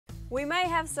We may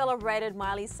have celebrated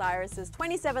Miley Cyrus's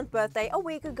 27th birthday a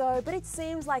week ago, but it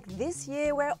seems like this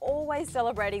year we're always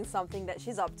celebrating something that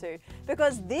she's up to,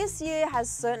 because this year has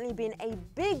certainly been a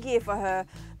big year for her.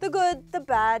 The good, the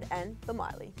bad, and the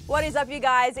Miley. What is up, you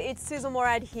guys? It's Sussan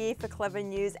Mourad here for Clevver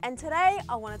News, and today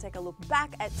I want to take a look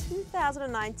back at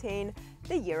 2019,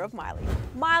 the year of Miley.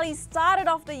 Miley started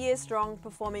off the year strong,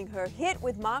 performing her hit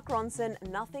with Mark Ronson,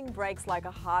 Nothing Breaks Like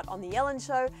a Heart on The Ellen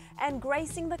Show, and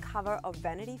gracing the cover of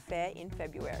Vanity Fair in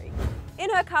February. In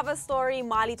her cover story,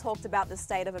 Miley talked about the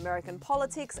state of American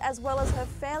politics as well as her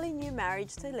fairly new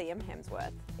marriage to Liam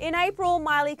Hemsworth. In April,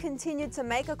 Miley continued to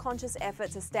make a conscious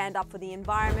effort to stand up for the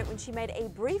environment when she made a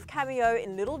brief cameo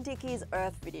in Lil Dicky's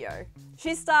Earth video.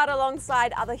 She starred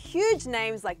alongside other huge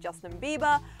names like Justin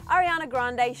Bieber, Ariana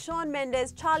Grande, Shawn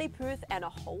Mendes, Puth, and a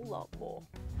whole lot more.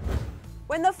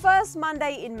 When the first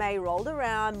Monday in May rolled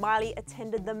around, Miley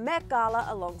attended the Met Gala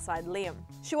alongside Liam.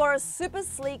 She wore a super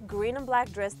sleek green and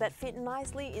black dress that fit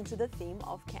nicely into the theme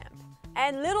of camp.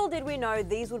 And little did we know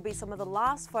these would be some of the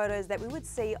last photos that we would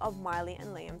see of Miley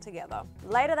and Liam together.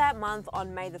 Later that month,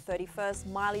 on May the 31st,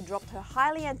 Miley dropped her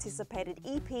highly anticipated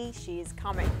EP, She Is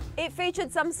Coming. It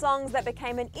featured some songs that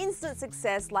became an instant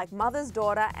success like Mother's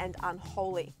Daughter and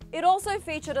Unholy. It also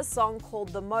featured a song called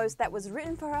The Most that was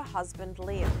written for her husband,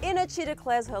 Liam. In it, she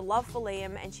declares her love for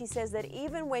Liam, and she says that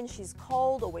even when she's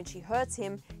cold or when she hurts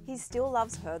him, he still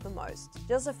loves her the most.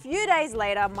 Just a few days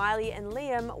later, Miley and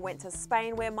Liam went to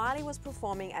Spain, where Miley was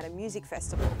performing at a music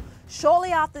festival.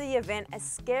 Shortly after the event, a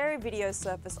scary video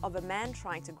surfaced of a man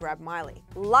trying to grab Miley.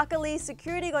 Luckily,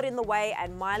 security got in the way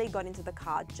and Miley got into the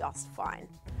car just fine.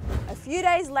 A few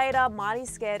days later, Miley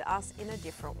scared us in a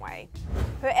different way.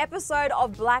 Her episode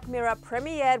of Black Mirror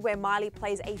premiered, where Miley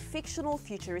plays a fictional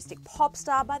futuristic pop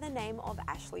star by the name of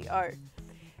Ashley O.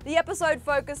 The episode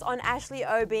focused on Ashley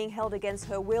O being held against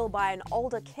her will by an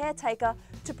older caretaker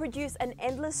to produce an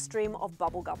endless stream of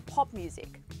bubblegum pop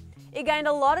music. It gained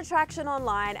a lot of traction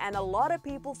online, and a lot of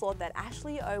people thought that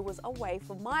Ashley O was a way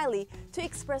for Miley to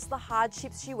express the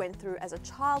hardships she went through as a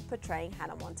child portraying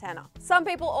Hannah Montana. Some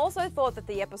people also thought that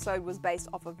the episode was based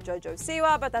off of JoJo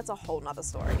Siwa, but that's a whole nother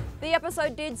story. The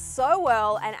episode did so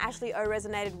well and Ashley O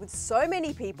resonated with so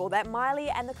many people that Miley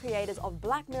and the creators of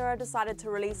Black Mirror decided to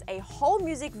release a whole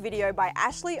music video by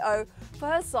Ashley O for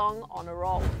her song On a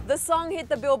Roll. The song hit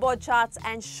the Billboard charts,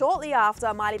 and shortly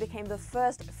after, Miley became the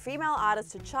first female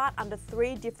artist to chart under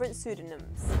 3 different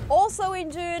pseudonyms. Also in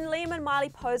June, Liam and Miley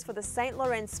posed for the St.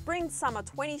 Laurent Spring/Summer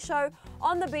 20 show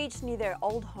on the beach near their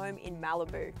old home in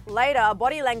Malibu. Later,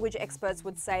 body language experts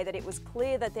would say that it was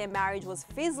clear that their marriage was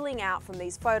fizzling out from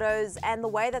these photos and the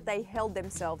way that they held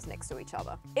themselves next to each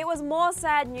other. It was more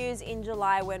sad news in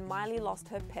July when Miley lost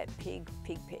her pet pig,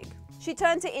 Pig. She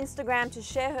turned to Instagram to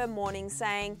share her mourning,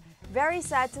 saying, "Very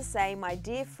sad to say my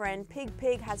dear friend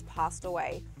Pig has passed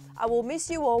away. I will miss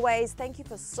you always. Thank you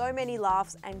for so many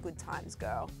laughs and good times,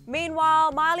 girl."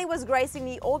 Meanwhile, Miley was gracing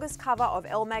the August cover of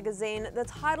Elle magazine, the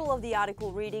title of the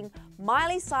article reading,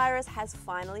 "Miley Cyrus has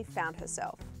finally found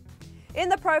herself." In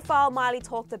the profile, Miley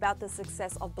talked about the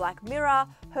success of Black Mirror,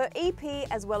 her EP,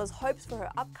 as well as hopes for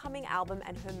her upcoming album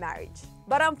and her marriage.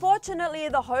 But unfortunately,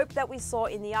 the hope that we saw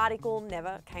in the article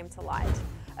never came to light.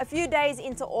 A few days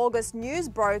into August, news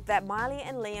broke that Miley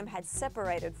and Liam had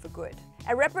separated for good.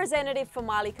 A representative for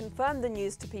Miley confirmed the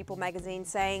news to People magazine,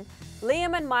 saying,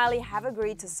 "Liam and Miley have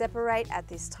agreed to separate at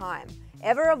this time.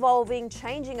 Ever evolving,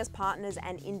 changing as partners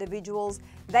and individuals,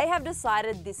 they have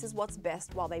decided this is what's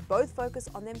best while they both focus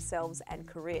on themselves and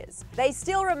careers. They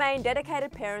still remain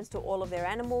dedicated parents to all of their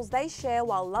animals they share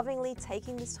while lovingly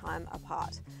taking this time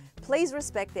apart. Please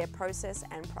respect their process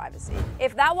and privacy."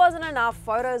 If that wasn't enough,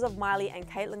 photos of Miley and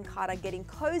Caitlyn Carter getting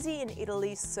cozy in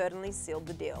Italy certainly sealed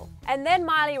the deal. And then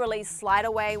Miley released Slide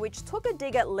Away, which took a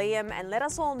dig at Liam and let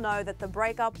us all know that the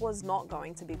breakup was not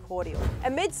going to be cordial.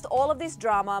 Amidst all of this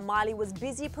drama, Miley was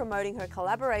busy promoting her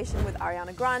collaboration with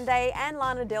Ariana Grande and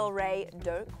Lana Del Rey,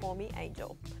 Don't Call Me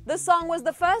Angel. The song was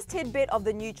the first tidbit of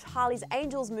the new Charlie's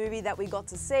Angels movie that we got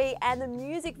to see, and the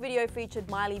music video featured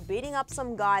Miley beating up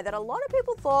some guy that a lot of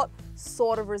people thought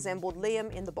sort of resembled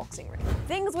Liam in the boxing ring.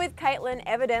 Things with Caitlyn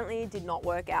evidently did not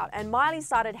work out, and Miley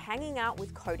started hanging out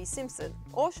with Cody Simpson.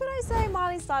 Or should I say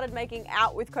Miley started making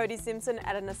out with Cody Simpson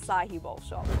at an acai bowl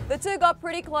shop. The two got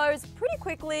pretty close pretty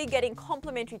quickly, getting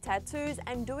complimentary tattoos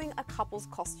and doing a couple's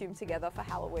costume together for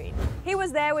Halloween. He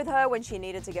was there with her when she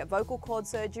needed to get vocal cord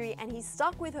surgery, and he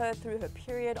stuck with her through her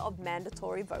period of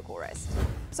mandatory vocal rest.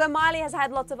 So Miley has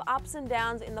had lots of ups and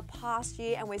downs in the past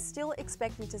year, and we're still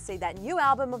expecting to see that new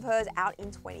album of hers out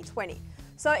in 2020.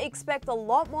 So expect a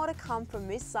lot more to come from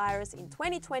Miss Cyrus in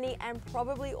 2020 and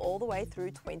probably all the way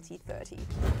through 2030.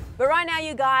 But right now,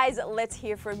 you guys, let's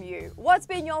hear from you. What's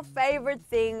been your favorite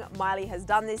thing Miley has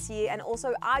done this year? And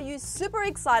also, are you super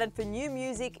excited for new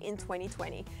music in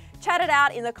 2020? Chat it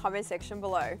out in the comment section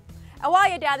below. And while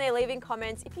you're down there leaving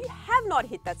comments, if you have not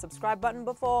hit that subscribe button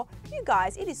before, you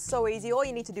guys, it is so easy. All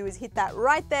you need to do is hit that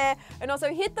right there, and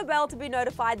also hit the bell to be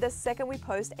notified the second we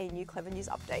post a new Clevver News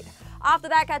update. After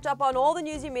that, catch up on all the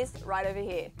news you missed right over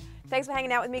here. Thanks for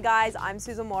hanging out with me, guys. I'm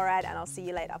Sussan Mourad, and I'll see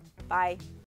you later. Bye.